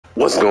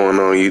What's going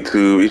on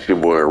YouTube? It's your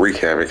boy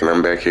Recavic, and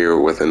I'm back here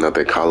with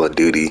another Call of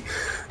Duty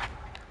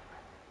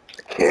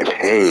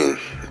campaign.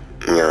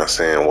 You know what I'm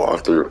saying?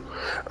 Walkthrough.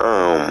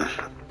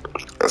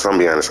 So I'm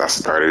be honest, I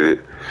started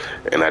it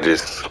and I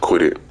just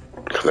quit it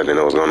because I didn't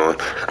know what was going on.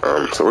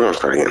 So we're gonna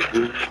start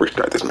again.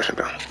 Restart this mission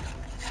down.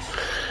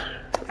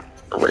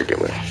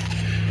 Regular.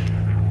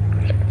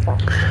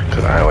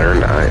 Because I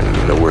learned I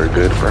am nowhere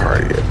good for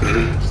hard yet.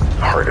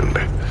 Hardened.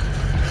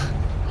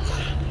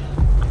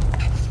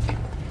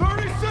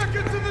 30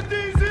 seconds in the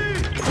DZ!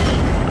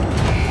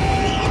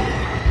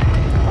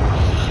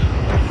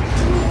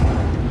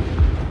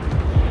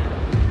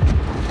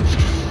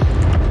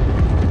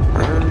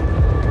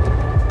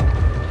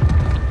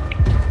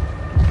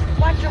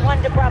 Watcher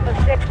 1 to Bravo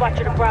 6,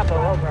 Watcher to Bravo,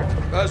 over.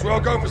 As well,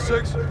 go for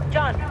 6.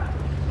 John,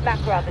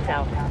 Makarov is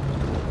out.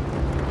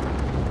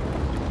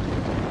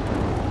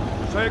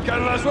 Say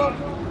again, Laswell.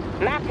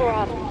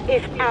 Makarov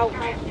is out.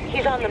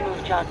 He's on the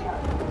move, John.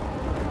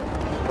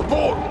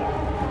 Aboard!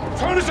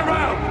 Turn us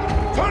around!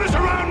 Turn us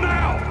around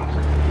now!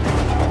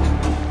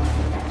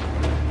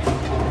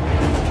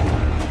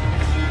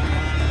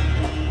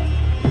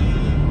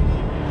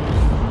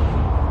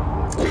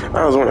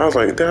 I was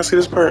like, did I see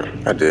this part?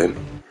 I did.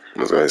 I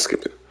was gonna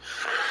skip it.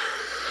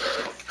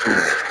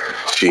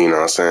 You know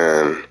what I'm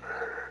saying?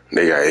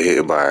 They got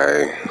hit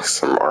by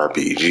some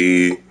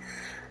RPG.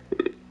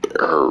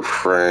 Her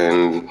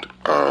friend,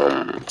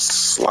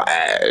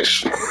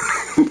 slash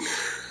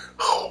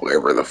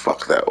whoever the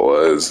fuck that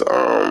was,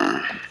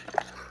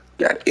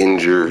 got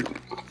injured.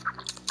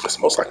 It's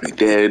most likely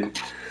dead.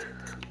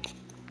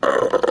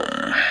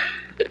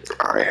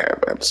 I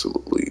have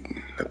absolutely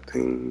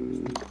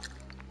nothing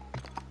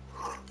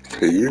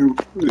to use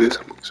this.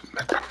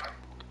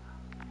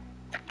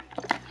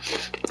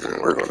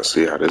 And we're gonna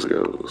see how this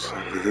goes.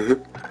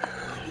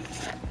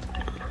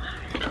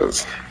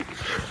 Because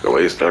the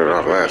way it started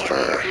off last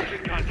time,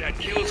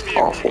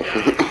 awful.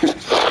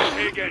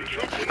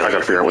 I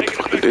gotta figure out what the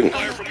fuck to do.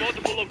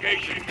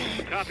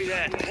 Copy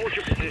that. Hold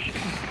your position.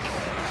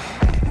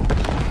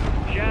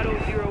 Shadow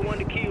 01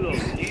 to Kilo.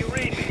 Do you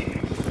read me?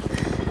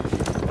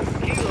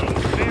 Kilo,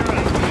 bear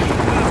up.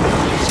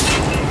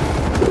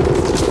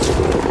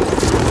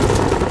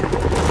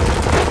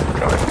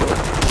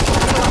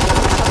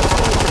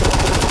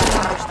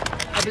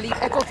 I believe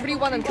Echo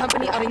 3-1 and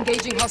company are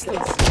engaging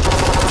hostiles.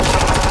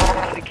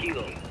 To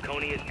Kilo.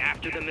 Coney is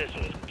after the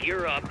missiles.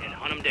 Gear up and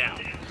hunt them down.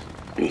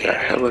 You got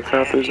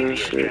helicopters and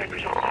shit.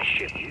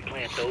 Ship. You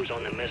plant those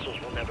on the missiles,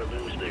 we'll never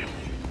lose them.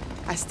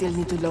 I still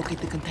need to locate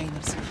the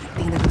containers.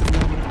 They never know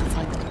where to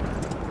find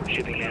them.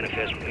 Shipping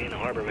manifest will be in the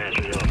harbor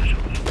master's office.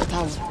 The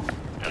tower.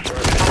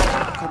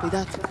 Affirmative. Copy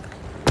that.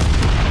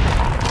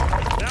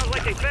 Sounds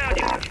like they found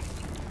you.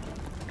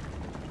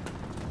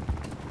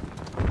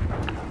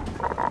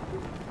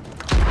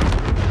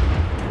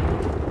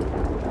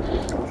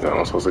 Is that what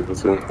I'm supposed to go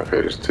to?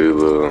 Okay, there's two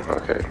little,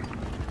 okay.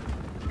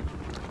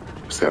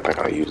 See, I think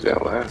I used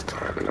that last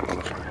time in the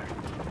motherfucker.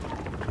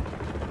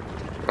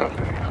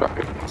 Okay, fuck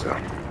it, so.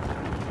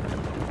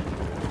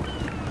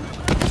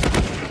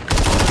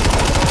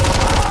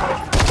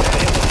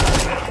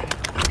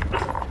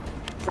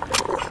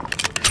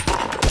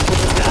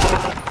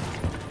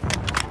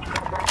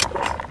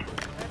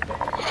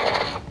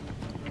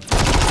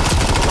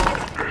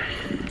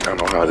 I don't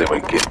know how they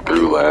would get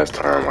through last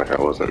time, like I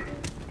wasn't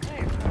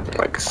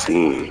like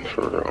seen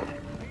for real.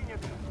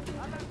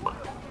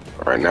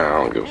 Right now, I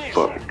don't give a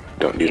fuck.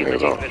 Don't these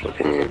niggas off. Look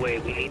at me. We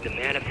need the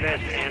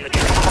manifest and the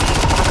trap.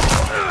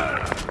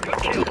 Good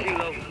kill,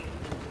 Kilo.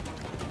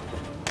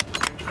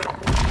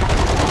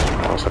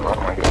 Oh, so, oh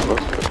my god,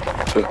 look.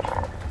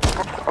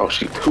 Oh,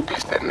 she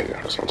two-pieced that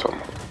nigga. That's what I'm talking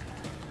about.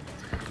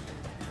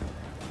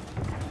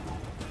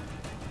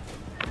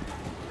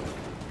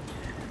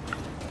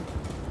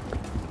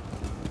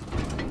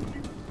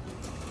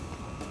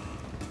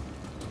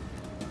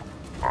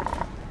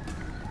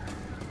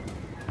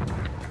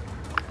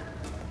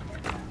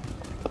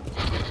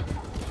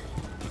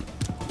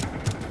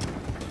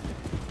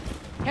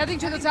 Heading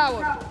to the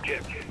tower.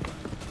 Chip.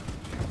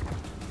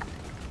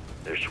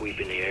 They're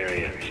sweeping the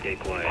area. Stay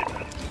quiet.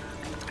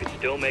 Could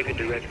still make a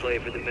direct play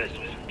for the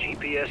missiles.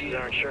 GPS is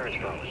our insurance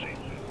policy.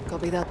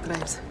 Copy that,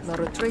 Graves. No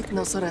retreat,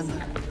 no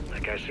surrender.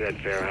 Like I said,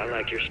 Farrah, I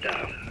like your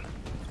style.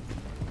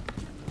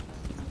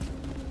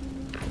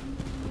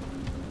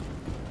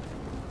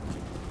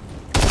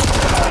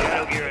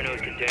 Shadow gear in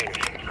those containers.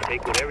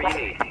 Take whatever you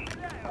need.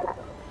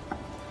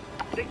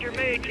 Think you're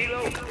made,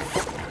 Kilo.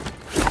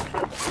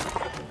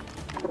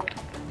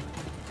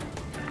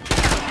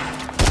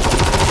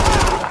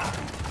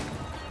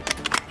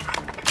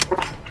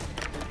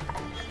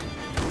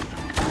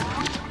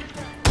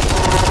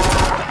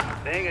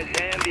 Thing a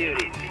damn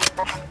beauty.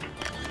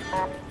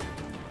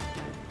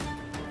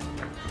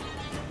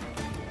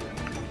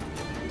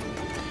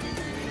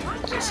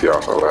 See,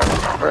 also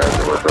last time I had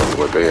to work on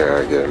what they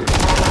had getting.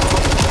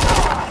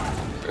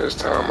 This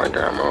time I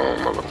got my own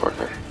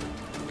motherfucker.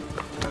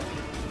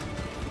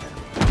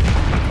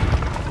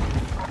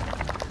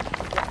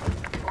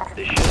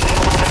 This should be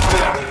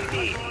what you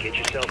need. Get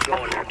yourself going.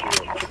 going there,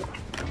 Kilo.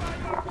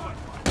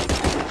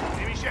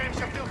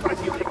 Перемещаемся в тыл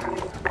противника.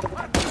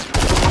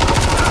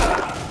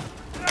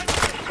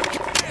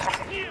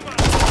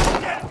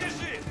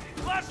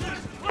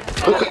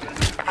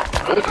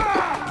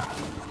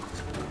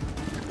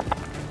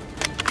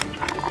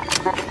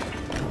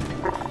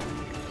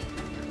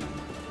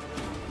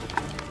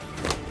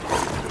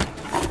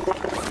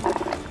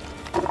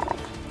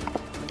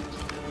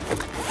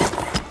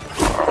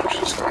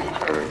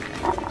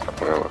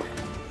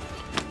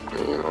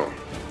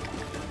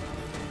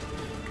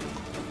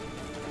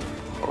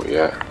 Oh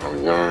yeah,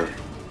 I'm young.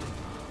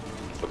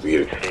 Let's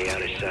get it. Stay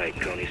out of sight.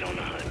 Coney's on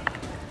the hunt.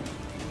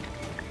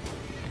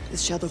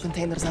 These shadow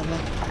containers are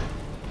locked.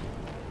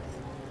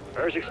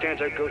 Urzik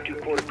stands our go-to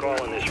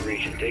protocol in this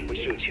region. Take what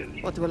suits you.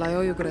 What will I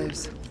owe you,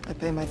 Graves? I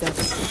pay my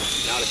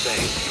debts. Not a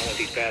thing. I want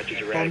these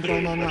bastards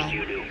eradicated as much as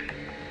you do.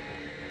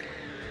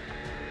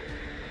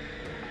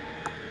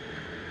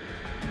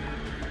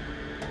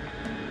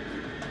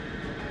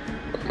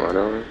 Am I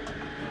doing?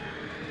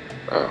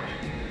 Oh.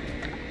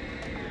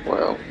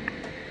 Well.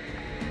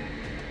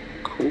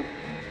 Cool.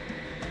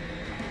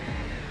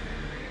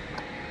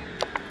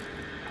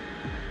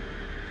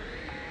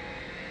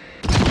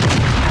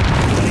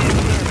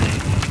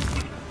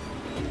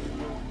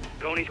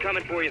 Coney's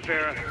coming for you,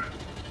 Farah.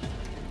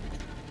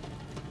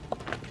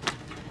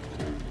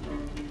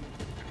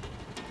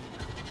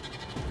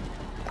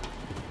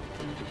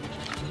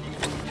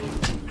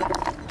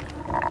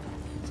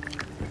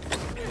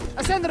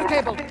 Ascender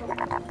cable!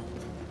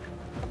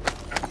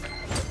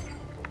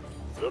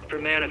 Look for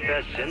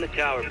manifests in the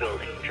tower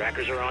building.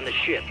 Trackers are on the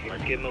ship.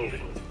 Let's get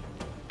moving.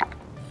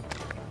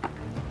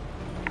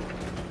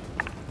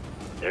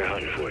 They're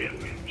hunting for you.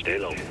 Stay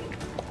low.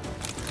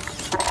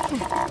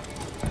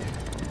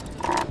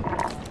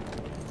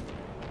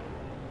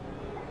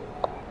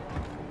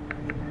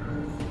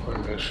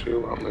 What the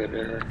shoe? I'm in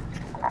there.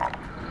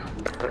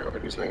 Alright, where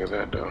these niggas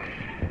at though?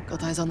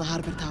 Got eyes on the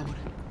harbor tower.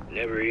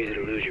 Never easy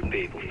to lose your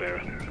people,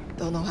 Farah.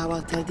 Don't know how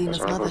I'll tell Dina's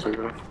That's where I'm supposed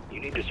mother. to go? You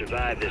need to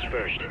survive this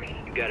first.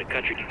 You got a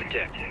country to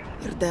protect.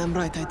 You're damn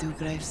right I do,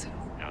 Graves.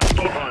 Now,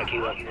 keep on,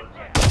 Kilo.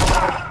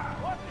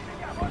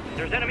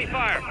 There's enemy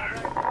fire!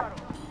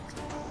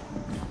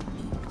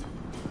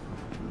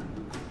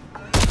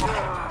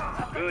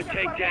 Good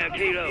takedown,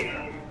 Kilo.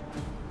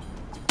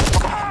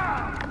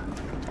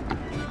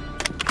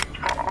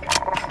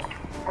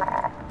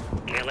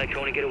 Can't let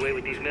Coney get away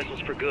with these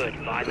missiles for good.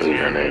 Find the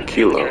Yeah, man man,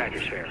 Kilo.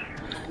 trackers, Farah.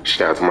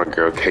 Shout out to my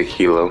girl K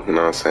Kilo, you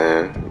know what I'm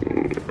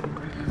saying?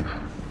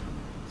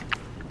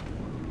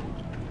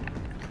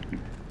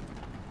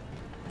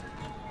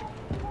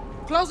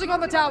 Closing on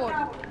the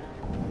tower!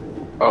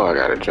 Oh, I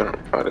gotta jump.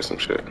 Oh, there's some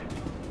shit.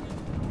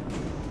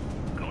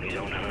 Coney's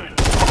on the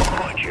hunt.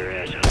 Watch your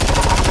ass up.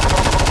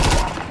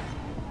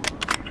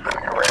 I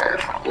ran,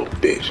 little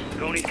bitch.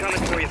 Coney's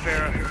coming for you,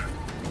 Farah.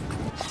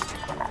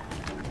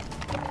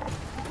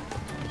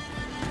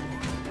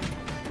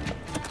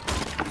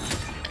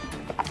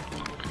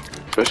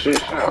 Fish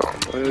this out.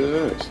 What is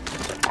this?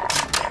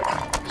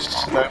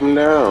 Snipe him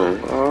down.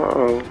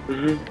 Uh-oh.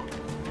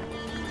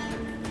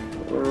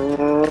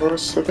 Oh,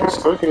 stuck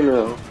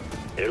now.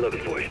 They're looking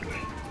for you.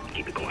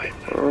 Keep it quiet.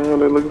 Oh,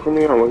 they're looking for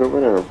me. I'm looking for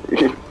them. We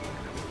need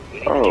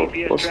Oh, the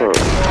GPS what's tracker. up?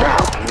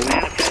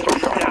 Manifest from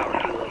the tower,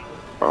 Kilo.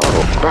 Oh,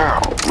 wow.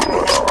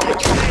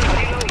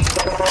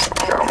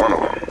 Got one of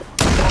them.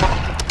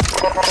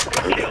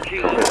 Kill,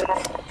 Kilo.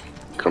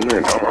 Come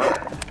here, don't run.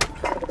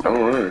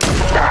 Don't run.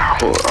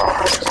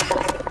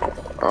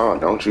 Oh,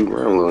 don't you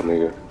run, little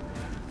nigga.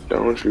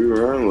 Don't you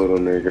run, little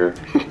nigga.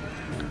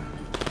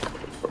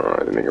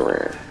 Alright, the nigga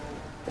ran.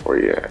 Where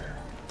you at?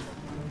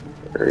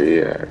 Where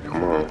you at?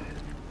 Come on.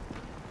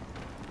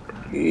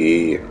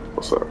 Yeah.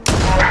 What's up?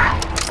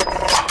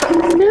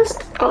 I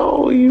missed.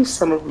 Oh, you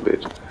son of a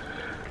bitch.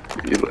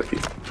 You lucky.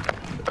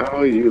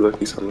 Oh, you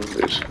lucky son of a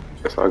bitch.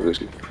 That's all good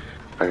shit.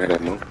 I got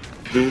that mo.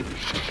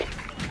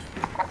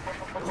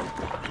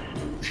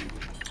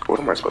 What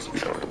am I supposed to be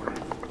doing, bro?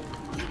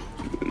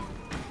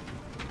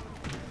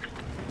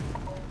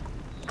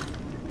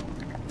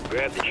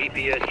 Grab the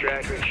GPS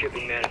tracker and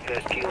shipping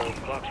manifest, Kilo.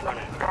 Clock's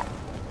running.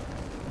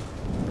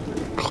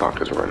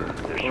 Clock is running.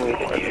 There's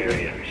sweep in the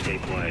area. Stay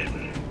quiet.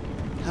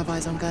 Have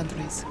eyes on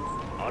gantries.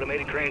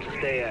 Automated cranes will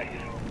stay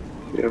active.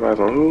 You have eyes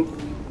on who?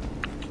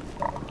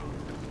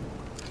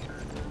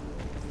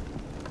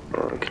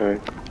 Okay.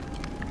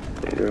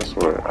 And guess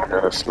what? I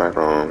got a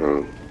sniper on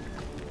who?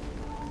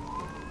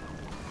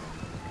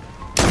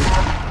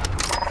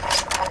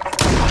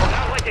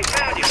 Not like they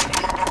found you.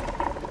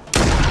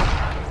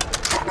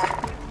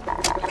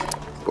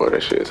 Boy,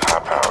 that shit is high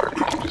powered.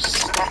 You can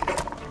just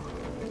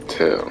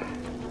tell.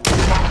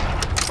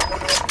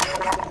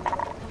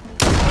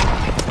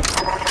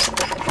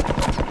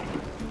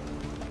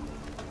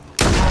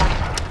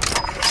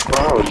 Bro,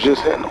 I was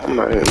just hitting. I'm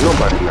not hitting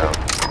nobody now.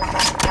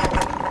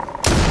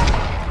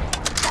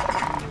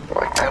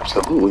 Like,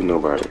 absolutely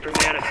nobody. Look for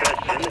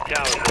manifests in the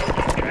tower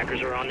building.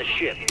 Trackers are on the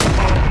ship.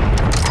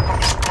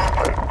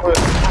 Like, what?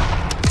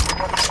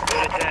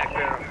 Good attack,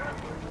 Barrow.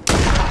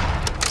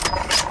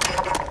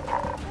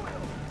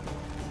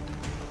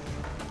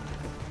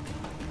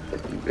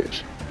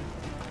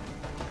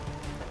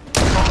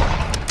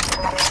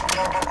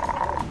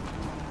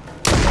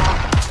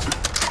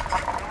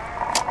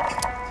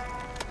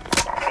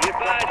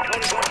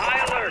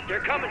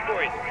 coming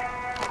for you.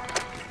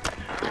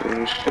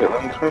 Shit,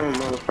 I'm coming,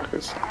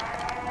 motherfuckers.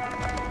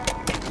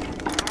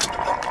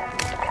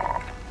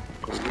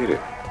 Let's get it.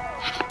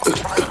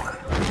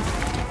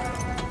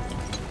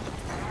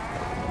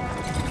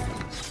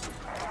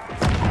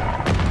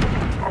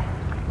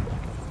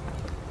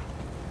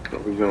 Where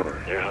we going?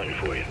 They're hunting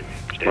for you.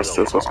 Stay Am I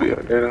still supposed to be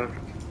out there, though?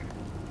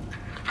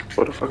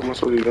 What the fuck am I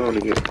supposed to be going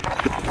to get?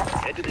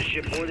 Head to the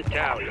ship or the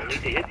tower. You'll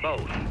need to hit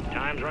both.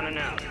 Time's running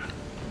out.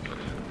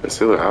 And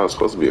still, I was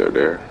supposed to be up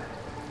there.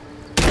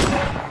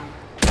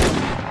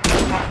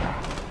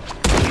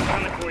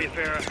 Coming for you,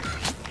 Farah.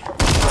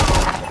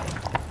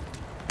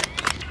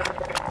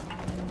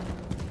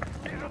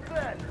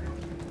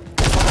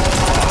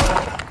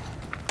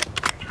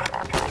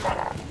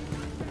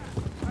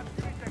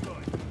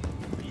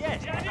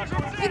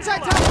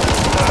 Inside tower!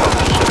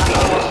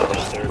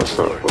 What's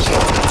up?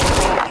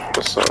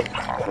 What's up?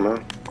 Come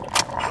on.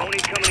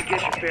 Tony's coming to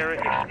get you,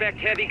 Farah. Expect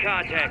heavy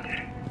contact.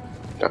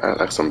 Don't act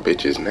like some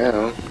bitches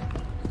now.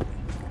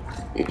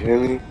 You hear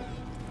me?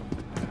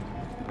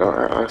 Don't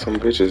act like some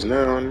bitches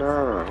now.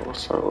 Nah.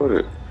 What's up with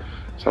it?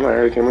 Somebody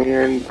already came in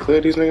here and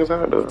cleared these niggas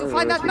out, though. To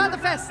find that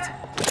manifest!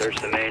 Search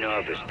the main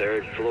office,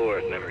 3rd floor,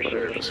 if memory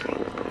serves.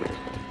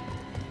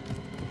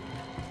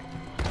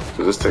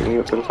 Does this take me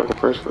up to the fucking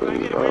first floor?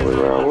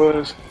 Where I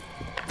was?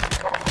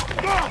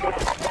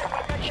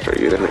 Straight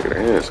get that nigga the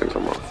hand, say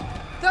something.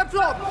 3rd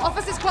floor,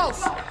 office is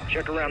close.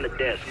 Check around the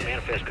desk.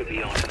 Manifest could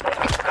be on.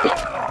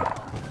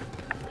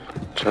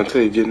 Trying to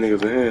tell you, get niggas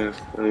the hands.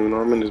 I don't even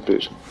know I'm in this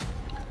bitch.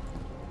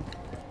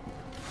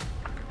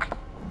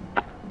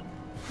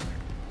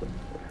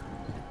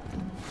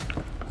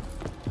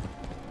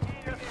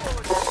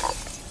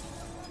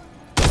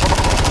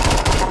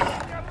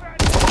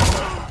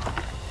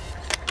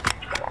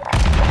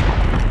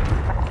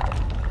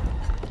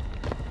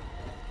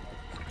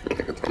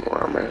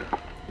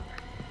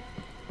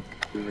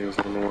 Niggas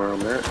don't know where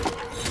I'm at.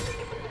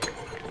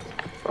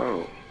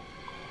 Oh.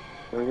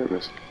 My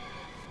goodness.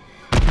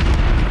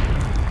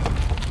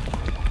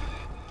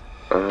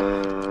 Let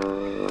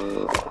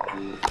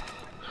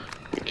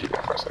me keep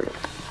that for a second.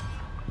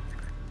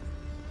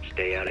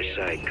 Stay out of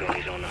sight.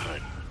 Coney's on the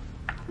hunt.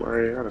 I'm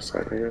already out of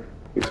sight, nigga.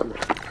 You talking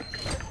about?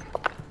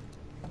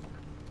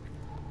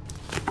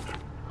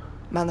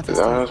 Manifest. Is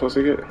that what I'm supposed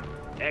to get?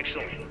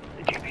 Excellent.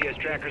 The GPS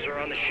trackers are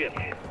on the ship.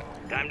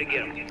 Time to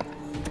get them.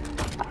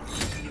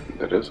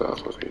 That is what I was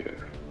supposed to get.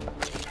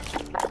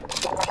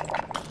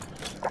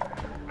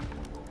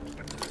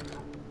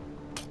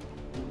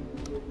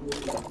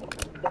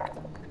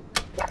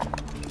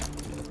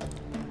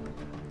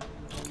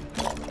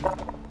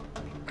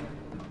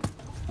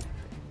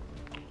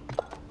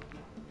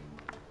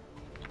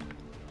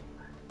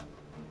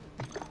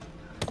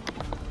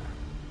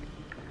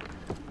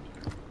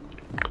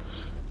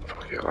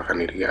 Like I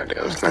need a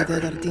goddamn Looks like sniper.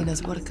 they're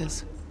Dina's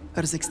workers.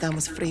 Urzikstan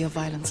was free of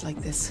violence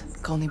like this.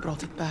 Coney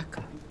brought it back.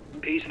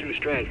 Peace through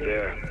strength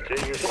there.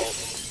 It's in your fault.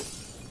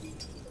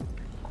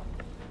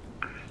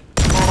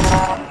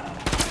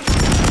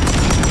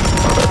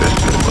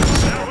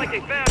 Sounds like they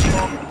found you.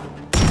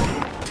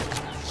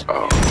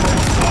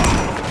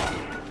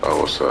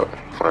 Oh, what's up?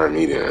 Find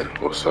me then.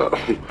 What's up?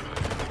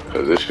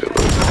 Cause this shit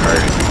looks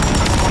crazy.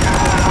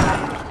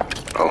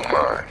 Oh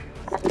my.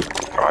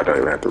 Oh, I don't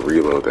even have to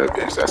reload that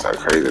bitch. That's how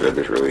crazy that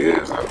bitch really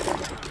is.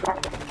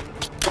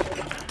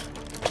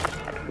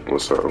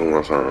 What's up? Who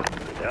wants some?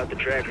 Without the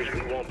trackers,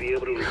 we won't be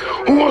able to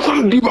recover. Who wants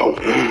some Debo?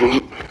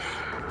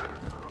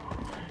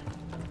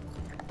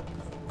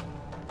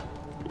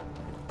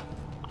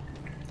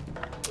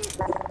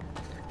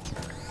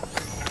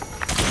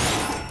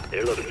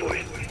 They're looking for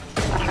you.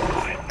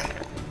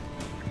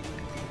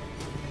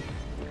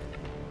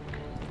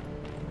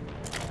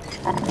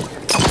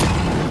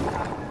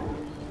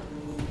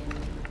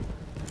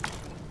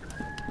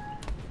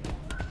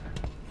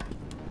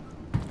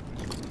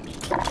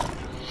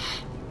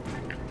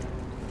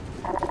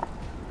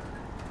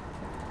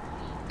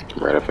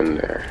 Right up in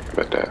there. How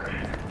about that?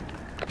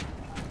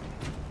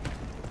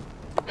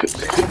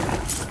 50.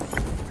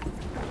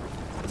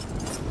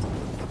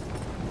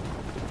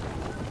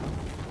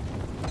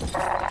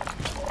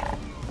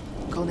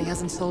 Coney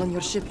hasn't stolen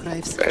your ship,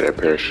 Graves. Hey, that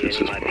parachute is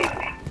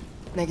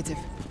Negative.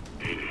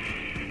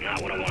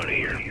 Not what I wanted to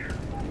hear.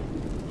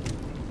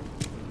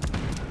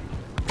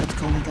 But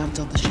Coney got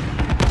on the ship.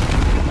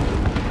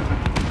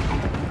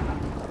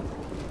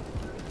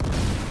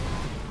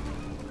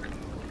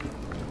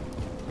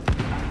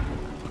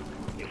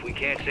 If we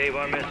can't save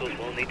our missiles,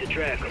 we'll need to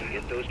track them.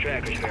 Get those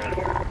trackers,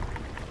 Farah.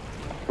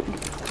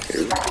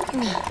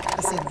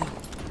 Ascending.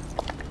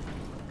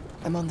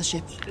 I'm on the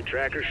ship. The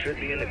trackers should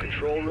be in the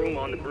control room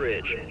on the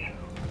bridge.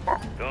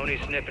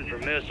 Coney's sniffing for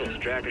missiles.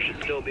 Trackers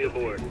should still be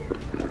aboard.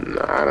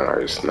 Nah, I done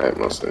already sniped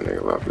most of the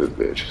niggas off this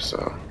bitch,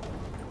 so.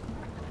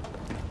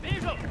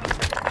 You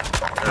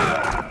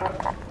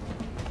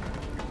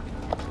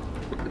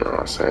know what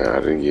I'm saying? I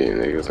didn't get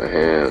niggas in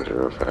hands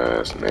real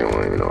fast, and they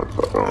won't even know what the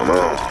fuck going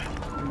on.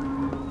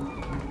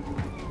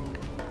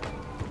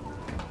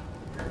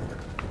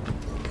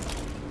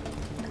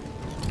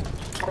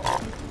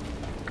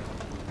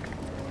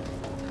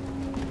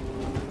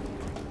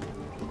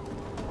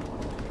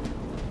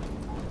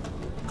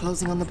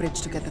 closing on the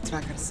bridge to get the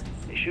trackers.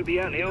 They should be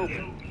out in the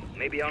open.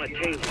 Maybe on a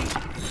table.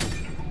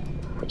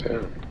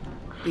 Damn.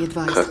 Be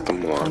advised, Custom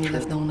only launcher.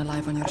 left no one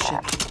alive on your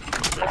ship.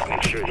 Let's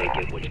make sure they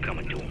get what's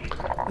coming to them.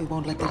 We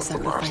won't let their Watch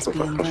sacrifice the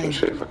be in fucking vain.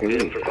 shit. Fucking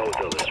Good me. for both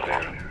of us,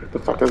 Farrah. What the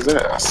fuck is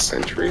that? A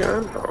sentry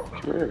gun? Oh,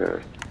 come here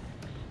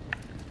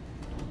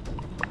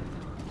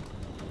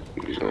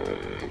then. He's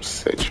gonna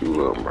set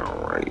you up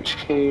right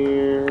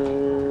here.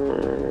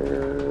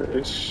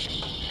 It's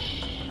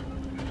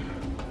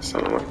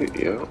something like it,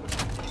 yeah.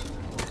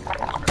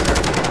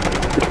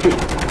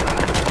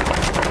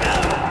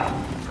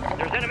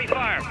 There's enemy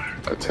fire!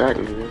 Attack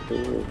me.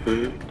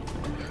 Mm-hmm.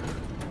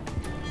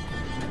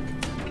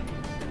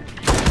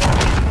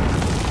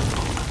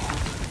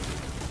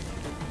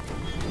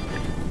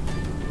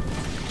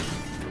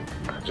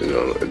 I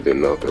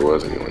didn't know if there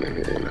was anyone in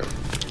here, you know.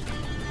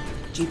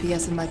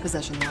 GPS in my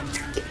possession, Ron.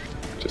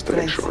 Just to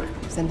make Great. sure.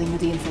 Sending you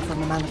the info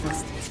from the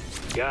manifest.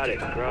 Got it.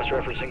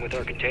 Cross-referencing with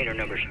our container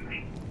numbers.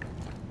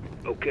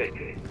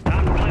 Okay.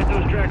 Time to plant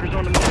those trackers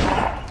on the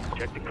map.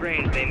 Check the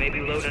cranes. They may be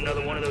loading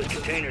another one of those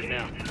containers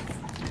now.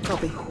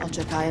 Copy. I'll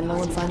check high and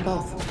low and find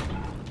both.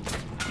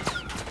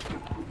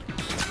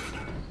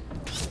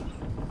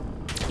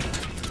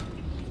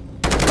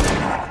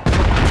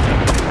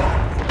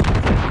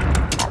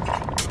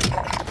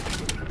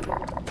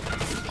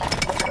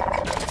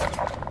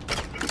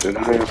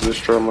 Didn't have to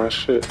destroy my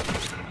shit.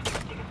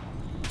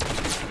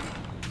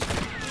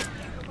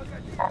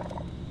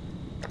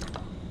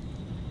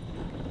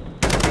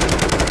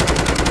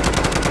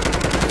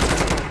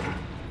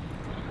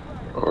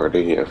 Or are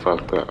they getting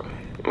fucked up?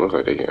 It looks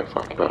like they're getting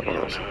fucked up,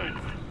 honestly.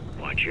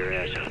 Watch your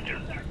ass out there.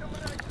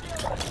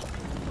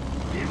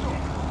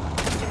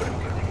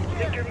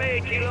 Think you're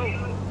made,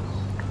 Kilo.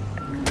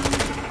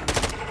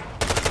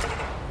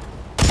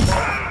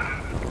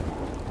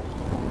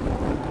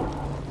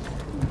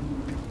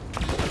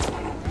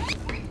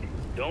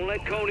 Don't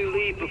let Coney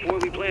leave before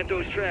we plant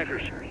those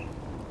trackers.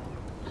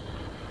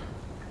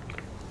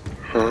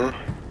 Huh?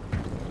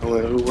 I'll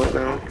let who what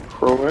now?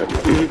 For what?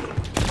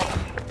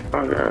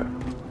 Oh god.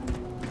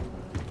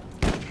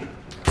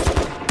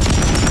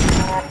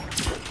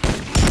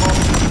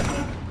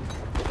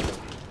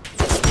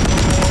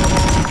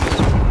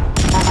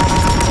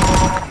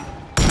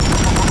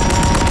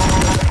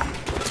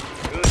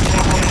 Good,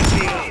 take that,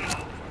 Kilo.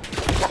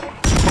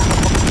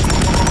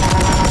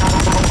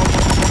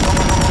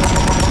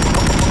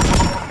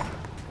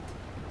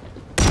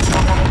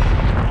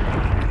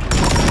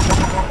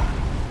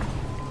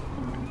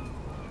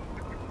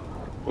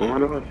 What am I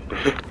doing?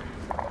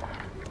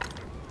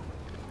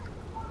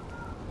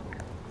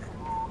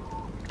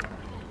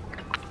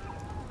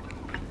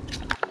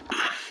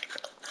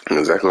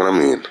 Exactly what I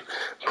mean.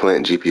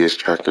 Plant GPS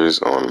trackers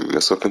on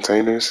missile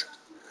containers.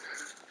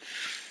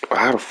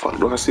 How the fuck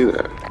do I see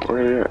that?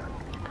 Where are they at?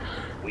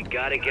 We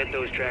gotta get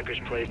those trackers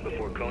placed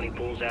before Coney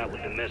pulls out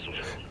with the missiles.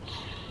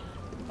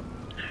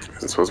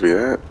 Is it supposed to be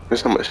that?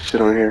 There's so much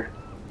shit on here.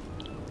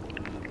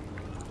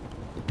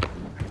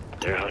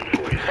 They're hunting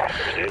for you.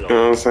 Stay You low.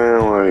 know what I'm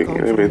saying? Like,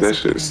 they made that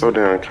shit so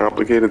damn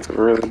complicated to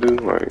really do.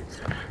 Like,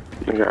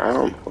 nigga, I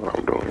don't know what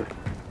I'm doing.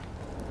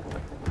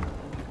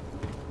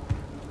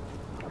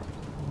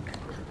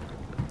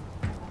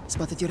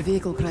 Spotted your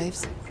vehicle,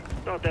 Graves.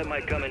 Thought that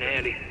might come in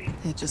handy.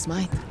 It just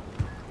might.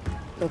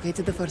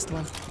 Located the first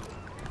one.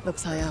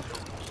 Looks high up.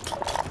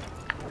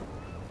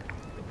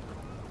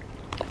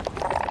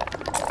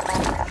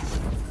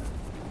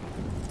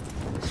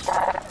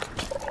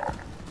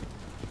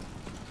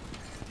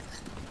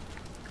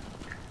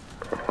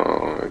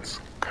 Oh, it's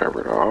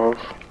covered off.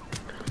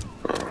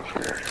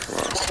 Okay,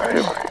 well, say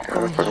it like,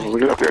 how the fuck am I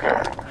get up there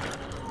now?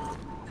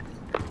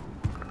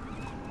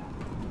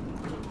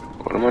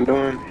 What am I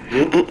doing?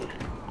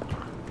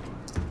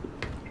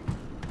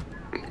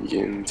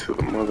 Getting to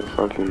the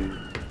motherfucking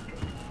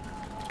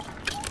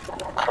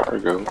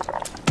cargo.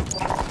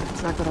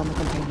 Tracker on the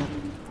container.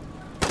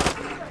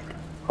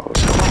 Oh,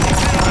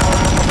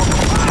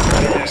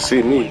 so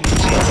see me.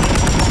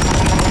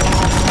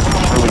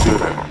 Really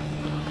good.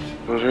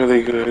 It was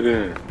really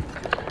good.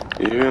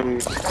 You hear me?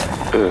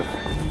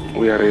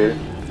 We out of here.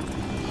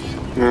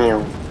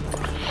 Meow.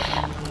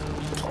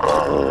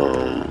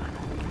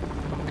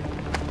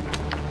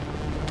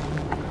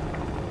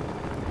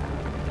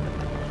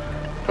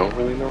 Don't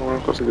really know where I'm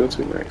supposed to go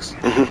to next.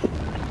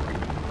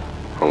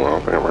 Hold on, I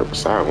think I'm right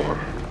beside one.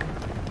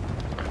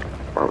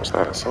 Right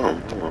beside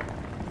something. Hold on.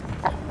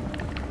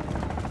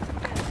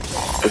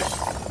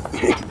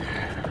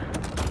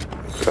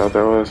 Is that what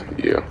that was?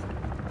 Yeah.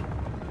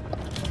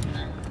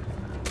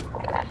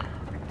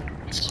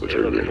 Switch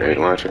your grenade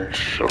launcher?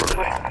 Sure.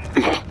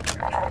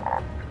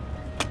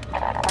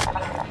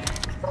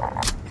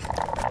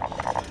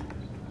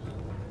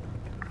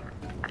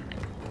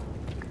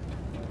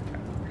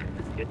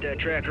 Get that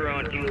tracker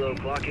on, Kilo.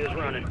 Clock is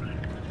running.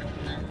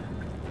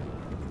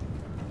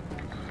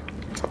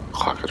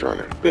 Clock is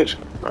running. Bitch,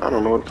 I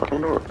don't know what the fuck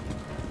I'm doing.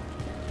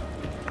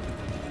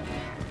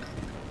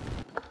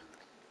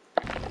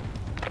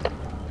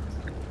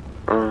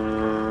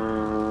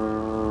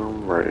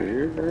 Right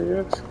here,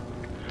 I guess.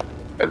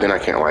 And then I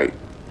can't like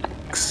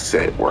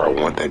set where I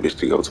want that bitch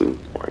to go to.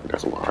 Like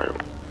that's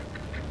wild.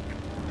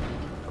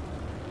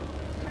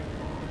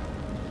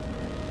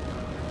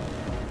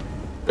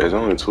 There's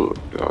only two.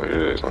 Oh, yeah,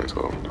 there's only two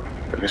of them.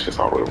 And it's just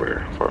all the way over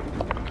there. Fuck.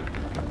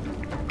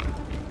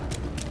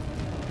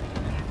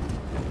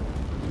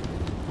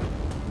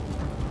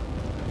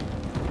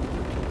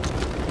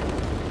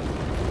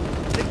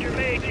 Victor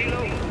made,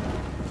 Kilo.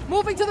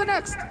 Moving to the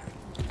next.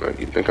 Like,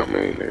 you think I'm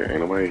in there? Ain't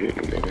nobody hitting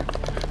me, nigga.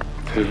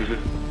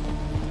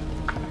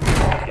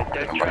 Get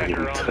that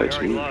tracker on. We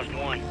already lost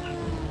one.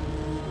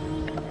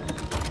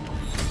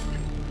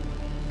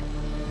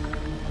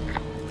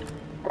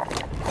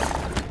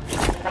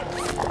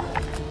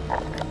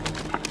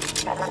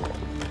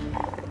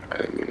 I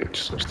didn't mean to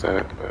switch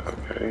that, but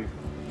okay.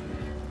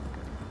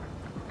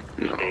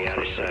 No. Stay out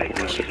of sight.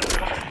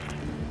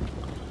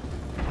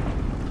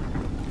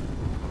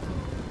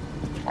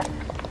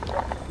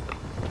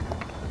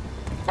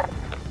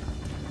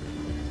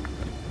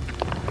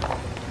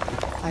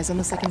 Eyes on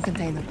the second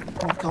container.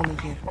 More Coney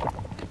here.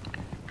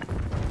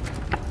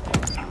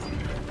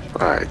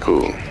 Alright,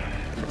 cool.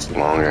 It's a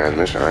long ass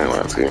mission, I ain't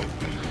lying to you.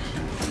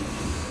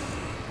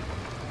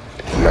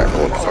 I'm not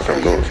knowing what the fuck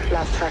I'm doing.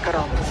 Last tracker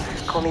on.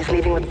 Coney's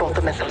leaving with both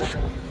the missiles.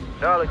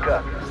 Solid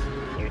copy.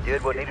 You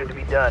did what needed to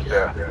be done,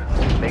 Sarah.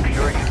 Make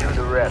sure you do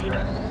the rest.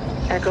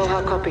 Echo,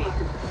 how copy?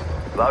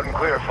 Loud and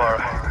clear,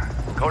 Farah.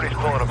 Cody's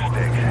pulling up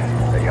stakes.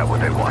 They got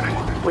what they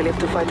wanted. We live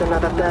to fight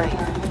another day.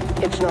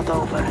 It's not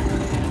over.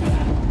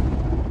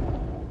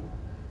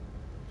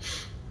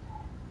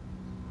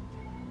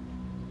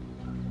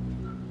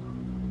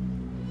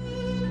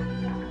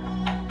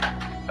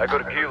 I go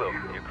to Kilo.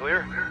 You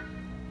clear?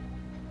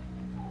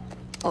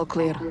 All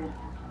clear.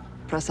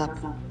 Press up.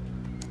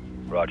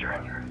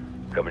 Roger.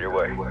 Coming your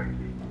way.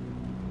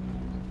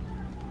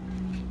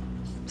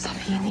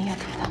 صافيني يا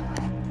كذا.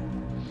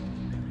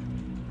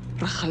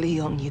 رح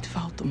خليهم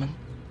يتفاوتوا من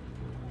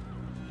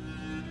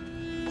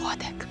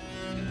بوعدك.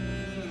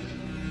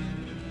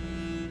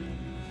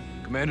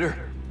 Commander?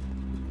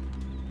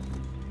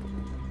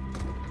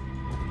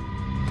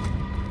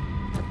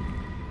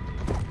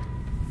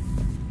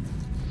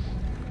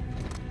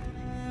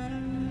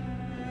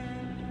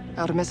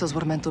 Our missiles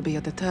were meant to be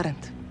a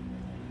deterrent.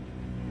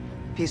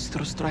 Peace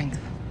through strength.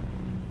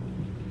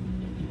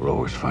 It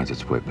always finds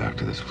its way back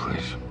to this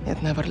place.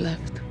 It never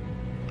left.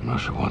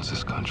 Russia wants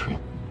this country.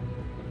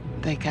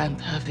 They can't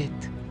have it.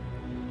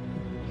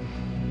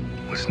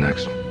 What's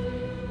next?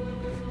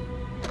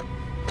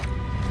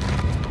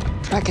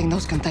 Tracking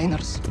those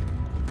containers.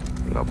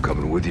 I'm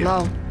coming with you.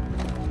 No.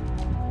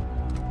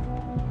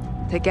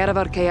 Take care of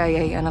our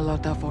KIA and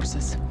alert our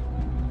forces.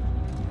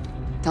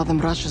 Tell them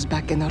Russia's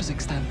back in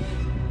Urzikstan.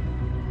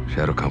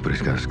 Shadow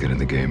Company's got us get in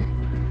the game.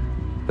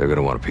 They're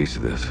gonna want a piece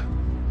of this.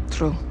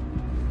 True.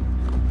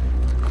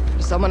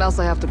 There's someone else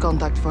I have to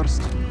contact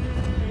first.